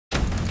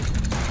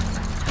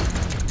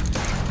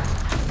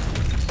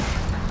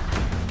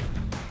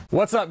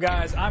What's up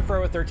guys, I'm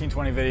Fro with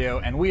 1320 Video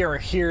and we are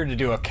here to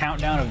do a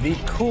countdown of the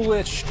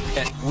coolest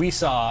shit we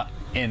saw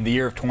in the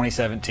year of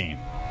 2017.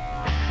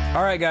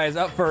 Alright guys,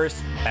 up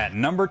first at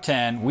number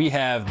 10 we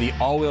have the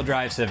all-wheel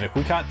drive Civic.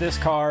 We caught this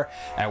car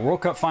at World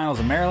Cup Finals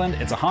in Maryland.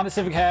 It's a Honda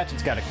Civic hatch,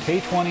 it's got a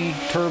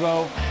K20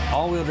 turbo,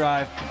 all-wheel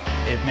drive,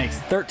 it makes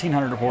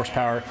 1300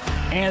 horsepower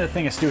and the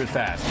thing is stupid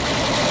fast.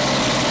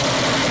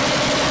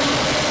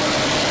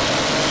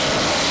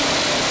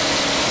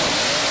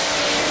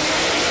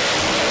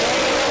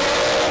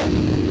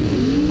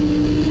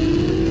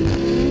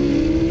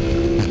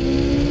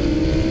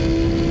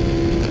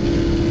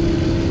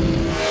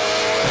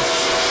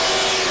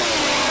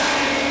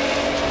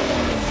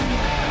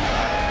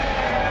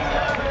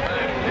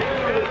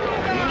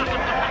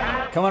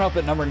 Coming up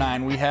at number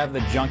 9, we have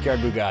the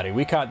Junkyard Bugatti.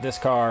 We caught this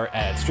car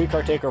at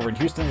Streetcar Takeover in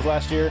Houston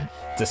last year.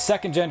 It's a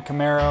second-gen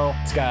Camaro.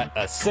 It's got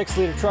a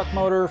 6-liter truck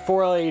motor,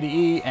 4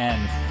 L80E,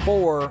 and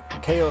 4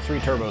 KO3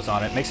 turbos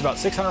on it. Makes about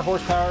 600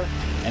 horsepower,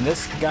 and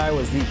this guy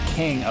was the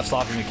king of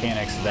sloppy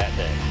mechanics that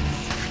day.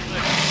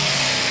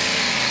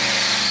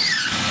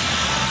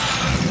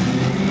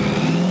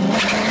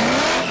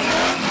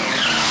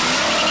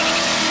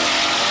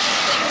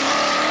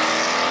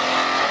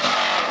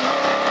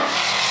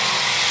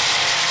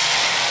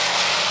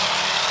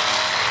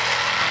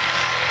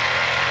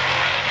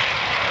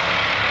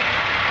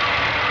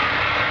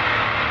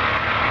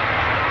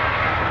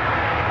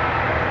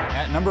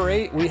 Number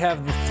 8, we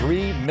have the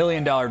 $3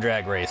 million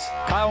drag race.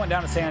 Kyle went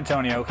down to San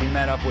Antonio. He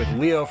met up with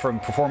Leo from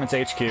Performance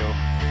HQ,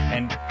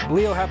 and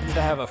Leo happens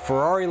to have a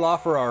Ferrari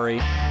LaFerrari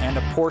and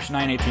a Porsche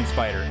 918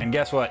 Spider. And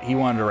guess what? He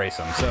wanted to race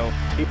them. So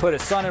he put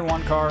his son in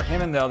one car,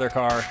 him in the other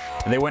car,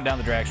 and they went down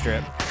the drag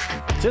strip.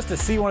 Just to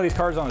see one of these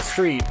cars on the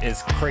street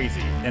is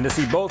crazy, and to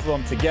see both of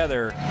them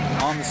together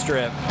on the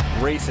strip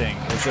racing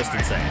is just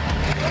insane.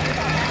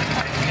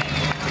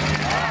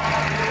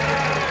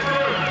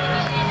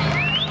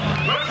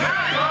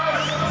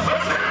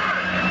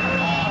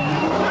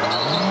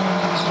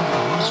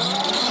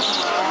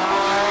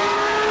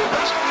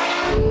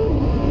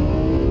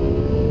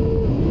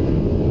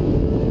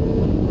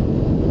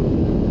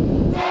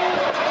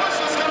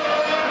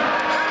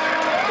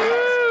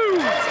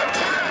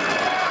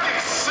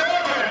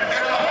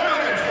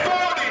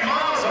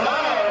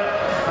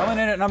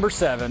 Number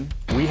 7,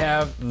 we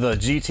have the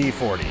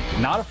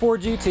GT40. Not a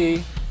Ford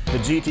GT, the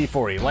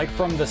GT40, like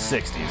from the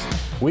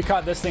 60s. We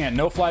caught this thing at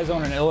No Fly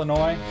Zone in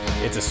Illinois.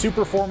 It's a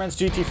super 4-inch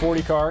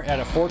GT40 car at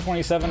a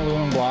 427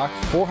 aluminum block,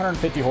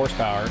 450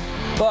 horsepower,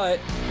 but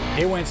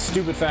it went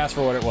stupid fast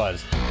for what it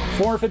was.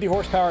 450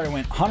 horsepower, it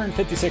went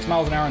 156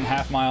 miles an hour in the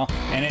half mile,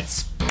 and it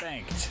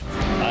spanked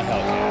a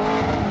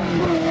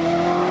Hellcat.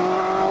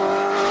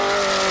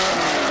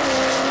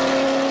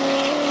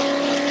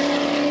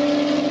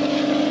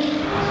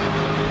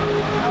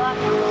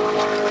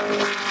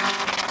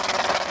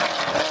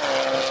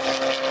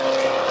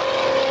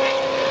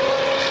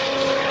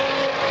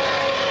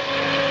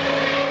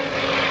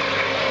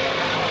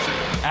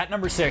 At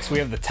number 6, we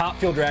have the Top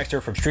Fuel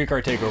Dragster from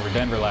Streetcar Takeover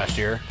Denver last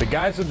year. The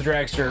guys with the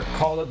dragster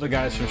called up the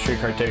guys from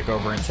Streetcar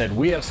Takeover and said,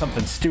 we have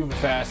something stupid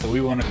fast that we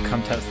want to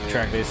come test the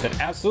track. They said,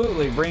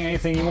 absolutely, bring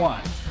anything you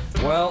want.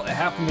 Well, it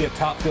happened to be a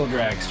Top Fuel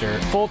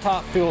Dragster. Full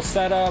Top Fuel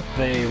setup,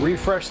 they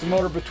refreshed the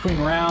motor between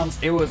rounds.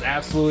 It was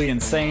absolutely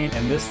insane,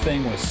 and this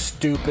thing was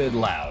stupid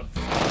loud.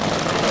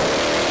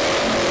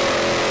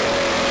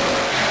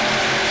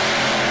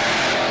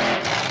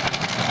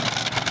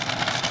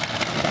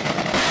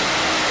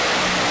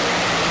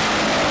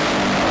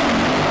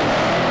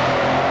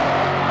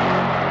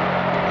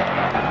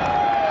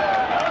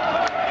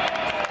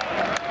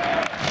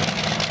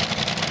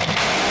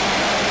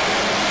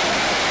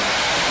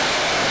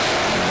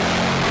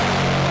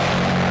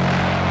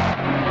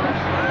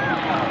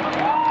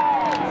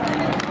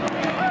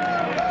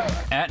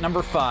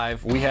 Number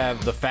 5, we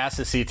have the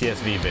fastest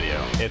CTSV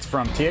video. It's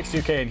from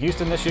TX2K in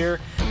Houston this year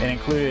and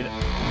included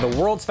the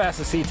world's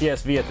fastest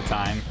CTSV at the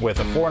time with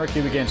a 400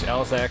 cubic inch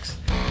LSX,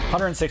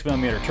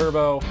 106mm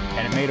turbo,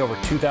 and it made over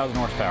 2,000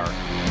 horsepower.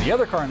 The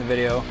other car in the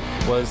video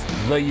was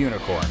the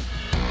Unicorn.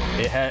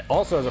 It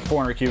also has a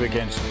 400 cubic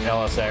inch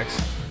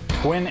LSX,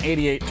 twin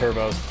 88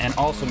 turbos, and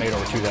also made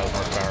over 2,000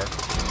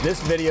 horsepower.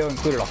 This video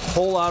included a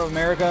whole lot of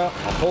America,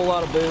 a whole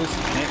lot of boost,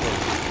 and it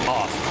was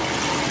awesome.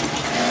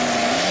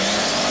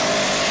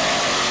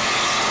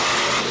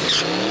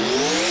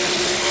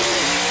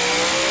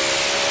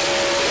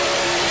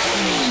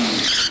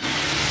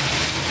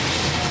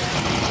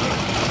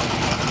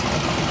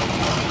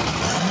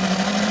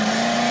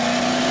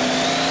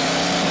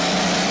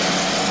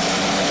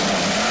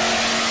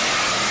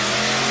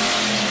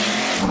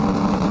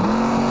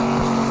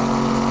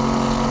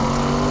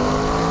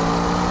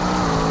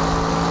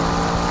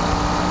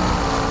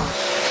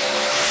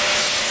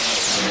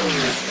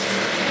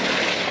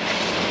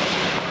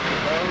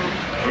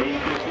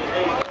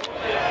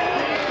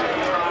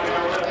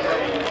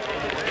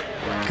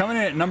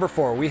 number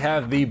 4, we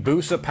have the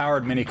Busa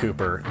powered Mini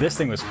Cooper. This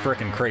thing was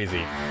freaking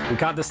crazy. We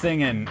caught this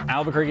thing in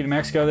Albuquerque, New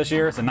Mexico this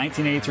year. It's a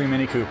 1983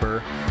 Mini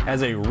Cooper.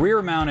 Has a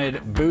rear-mounted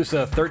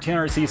Busa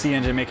 1300cc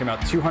engine making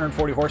about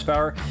 240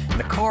 horsepower, and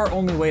the car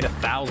only weighed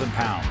 1,000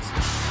 pounds.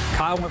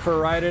 Kyle went for a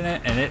ride in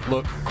it, and it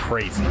looked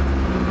crazy.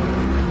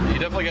 You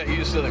definitely got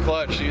used to the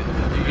clutch. You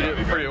did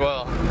it pretty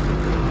well.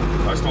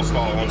 I still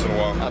stall it once in a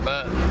while. I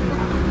bet.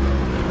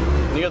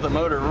 You got the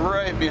motor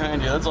right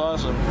behind you. That's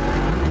awesome.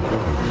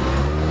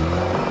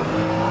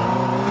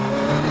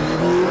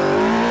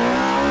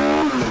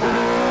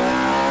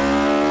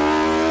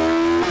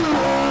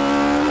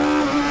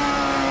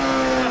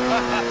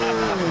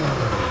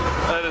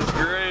 That is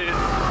great.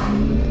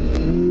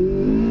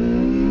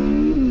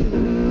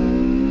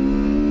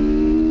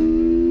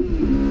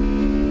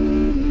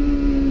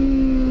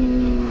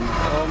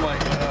 Oh my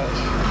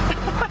gosh.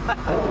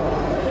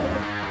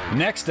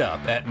 Next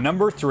up, at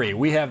number 3,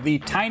 we have the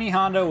tiny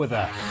Honda with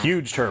a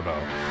huge turbo.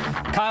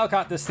 Kyle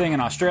caught this thing in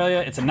Australia.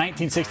 It's a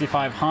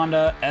 1965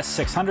 Honda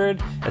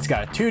S600. It's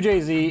got a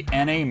 2JZ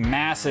and a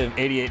massive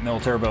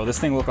 88mm turbo. This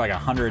thing looked like a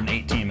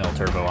 118mm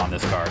turbo on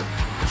this car.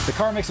 The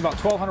car makes about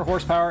 1,200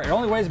 horsepower. It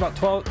only weighs about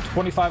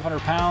 2,500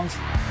 pounds.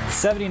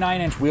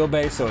 79-inch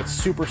wheelbase, so it's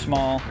super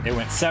small. It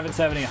went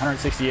 770,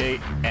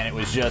 168, and it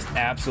was just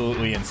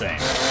absolutely insane.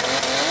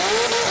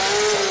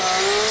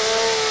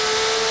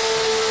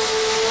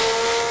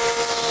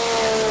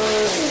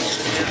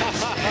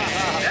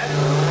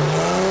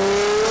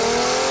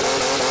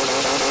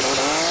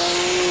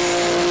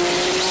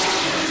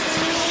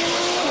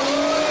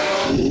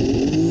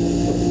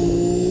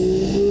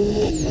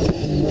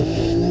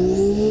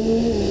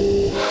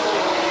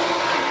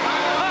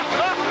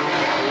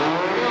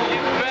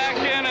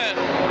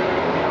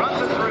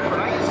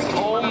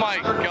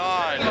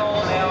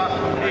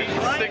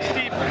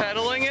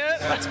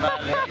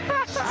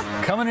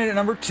 Coming in at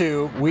number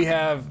 2, we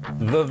have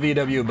the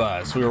VW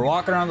bus. We were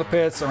walking around the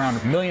pits, around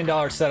 $1 million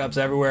setups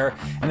everywhere,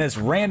 and this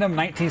random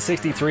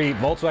 1963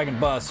 Volkswagen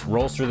bus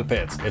rolls through the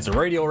pits. It's a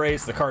radial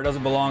race, the car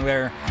doesn't belong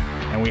there,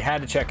 and we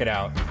had to check it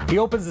out. He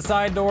opens the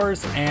side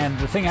doors, and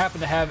the thing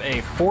happened to have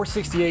a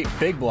 468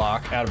 big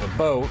block out of a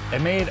boat.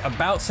 It made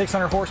about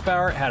 600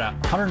 horsepower, it had a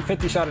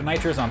 150 shot of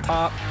nitrous on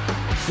top.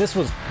 This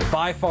was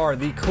by far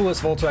the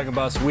coolest Volkswagen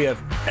bus we have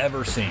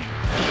ever seen.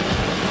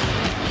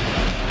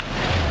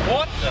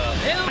 What the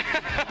hell?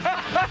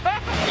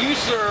 You,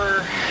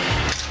 sir,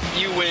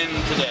 you win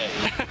today.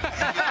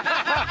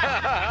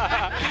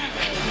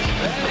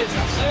 That is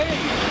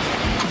insane.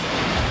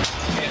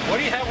 Man, what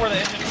do you have where the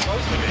engine's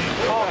supposed to be?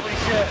 Holy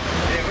shit.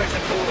 Yeah, where's the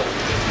cooler?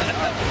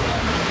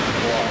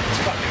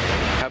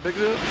 How big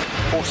is it?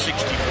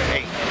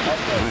 468.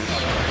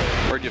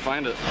 Where'd you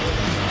find it?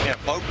 Yeah,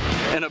 boat.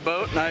 In a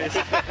boat? Nice.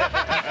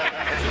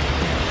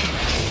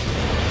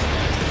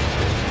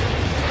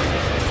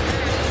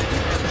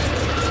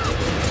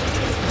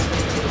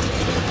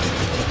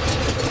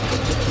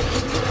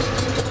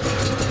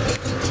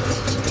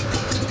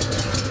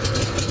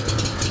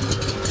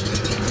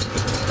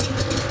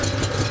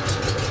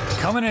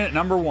 Coming in at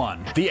number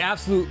 1, the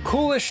absolute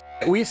coolest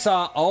shit we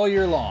saw all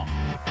year long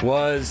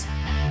was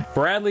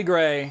Bradley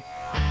Gray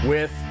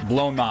with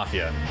Blown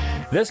Mafia.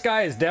 This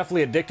guy is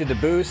definitely addicted to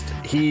boost.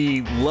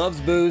 He loves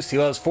boost, he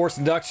loves forced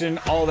induction,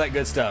 all that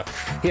good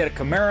stuff. He had a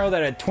Camaro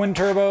that had twin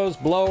turbos,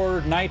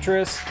 blower,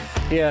 nitrous.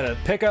 He had a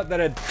pickup that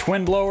had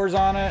twin blowers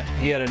on it.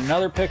 He had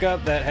another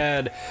pickup that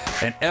had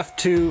an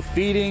F2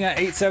 feeding an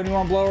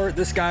 871 blower.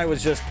 This guy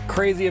was just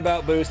crazy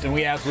about boost, and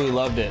we absolutely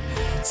loved it.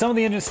 Some of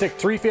the engines stick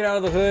 3 feet out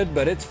of the hood,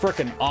 but it's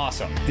freaking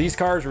awesome. These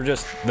cars were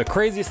just the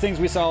craziest things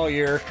we saw all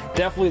year.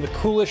 Definitely the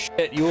coolest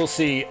shit you will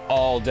see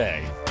all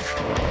day.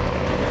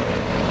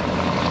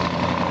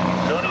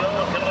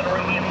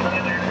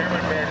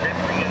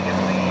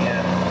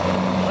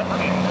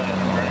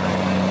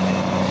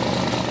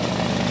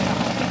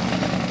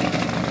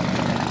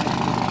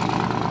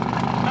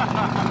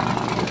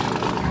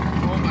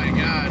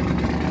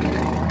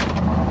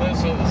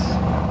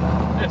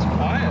 It's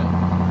quiet.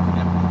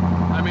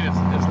 I mean,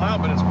 it's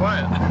loud, but it's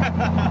quiet.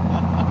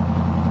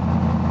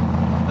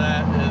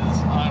 That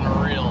is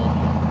unreal.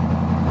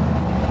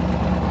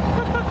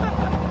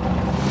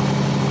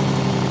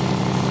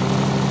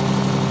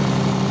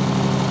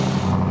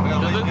 Well,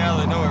 at least now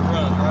they know it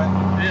runs, right?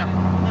 Yeah.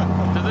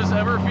 Does this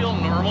ever feel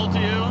normal to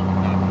you?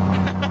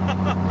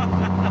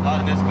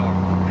 Not in this car.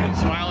 You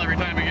smile every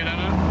time you get in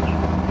it?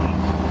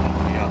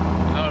 Yeah.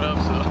 I would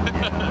hope so.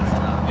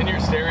 And you're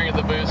staring at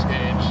the boost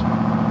gauge.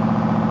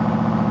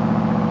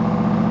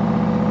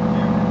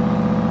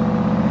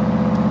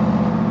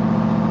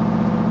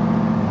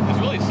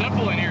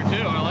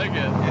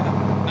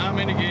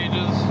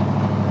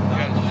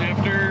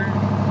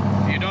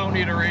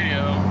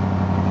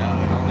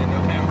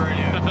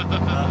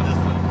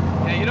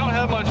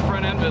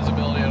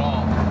 Visibility at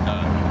all.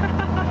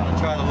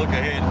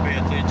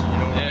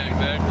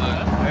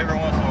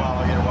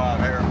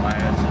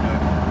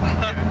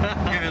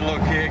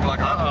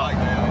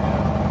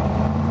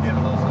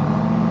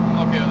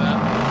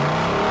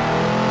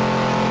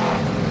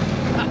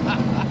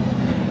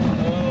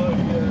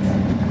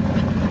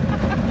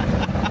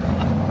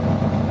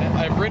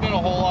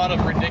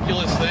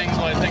 things,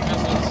 but I think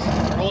this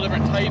is a whole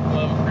different type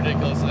of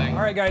ridiculous thing.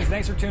 All right, guys,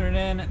 thanks for tuning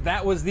in.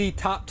 That was the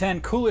top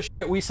 10 coolest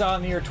shit we saw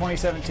in the year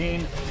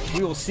 2017.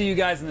 We will see you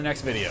guys in the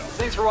next video.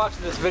 Thanks for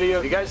watching this video.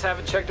 If you guys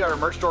haven't checked out our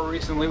merch store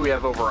recently, we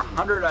have over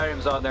 100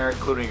 items on there,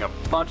 including a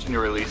bunch of new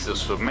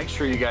releases, so make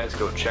sure you guys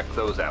go check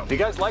those out. If you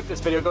guys like this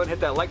video, go ahead and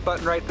hit that like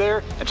button right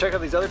there, and check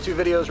out these other 2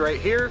 videos right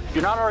here. If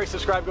you're not already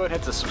subscribed, go ahead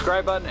and hit the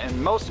subscribe button,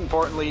 and most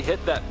importantly,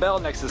 hit that bell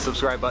next to the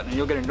subscribe button, and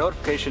you'll get a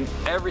notification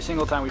every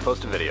single time we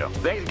post a video.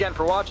 Thanks again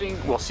for watching.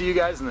 We'll see you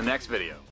guys in the next video.